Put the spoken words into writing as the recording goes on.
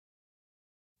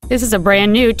This is a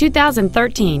brand new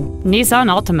 2013 Nissan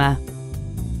Altima.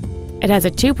 It has a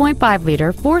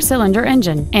 2.5-liter four-cylinder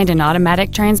engine and an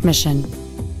automatic transmission.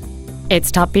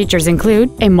 Its top features include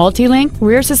a multi-link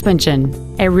rear suspension,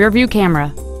 a rear-view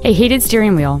camera, a heated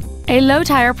steering wheel, a low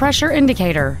tire pressure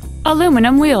indicator,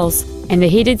 aluminum wheels, and the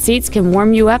heated seats can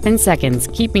warm you up in seconds,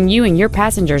 keeping you and your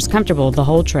passengers comfortable the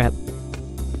whole trip.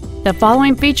 The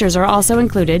following features are also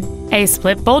included: a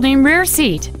split folding rear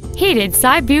seat, heated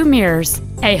side view mirrors,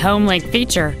 a home link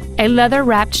feature, a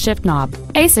leather-wrapped shift knob,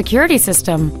 a security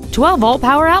system, 12-volt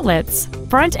power outlets,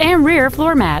 front and rear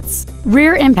floor mats,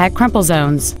 rear impact crumple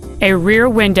zones, a rear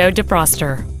window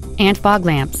defroster, and fog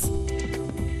lamps.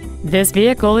 This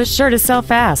vehicle is sure to sell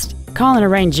fast. Call and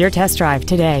arrange your test drive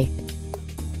today.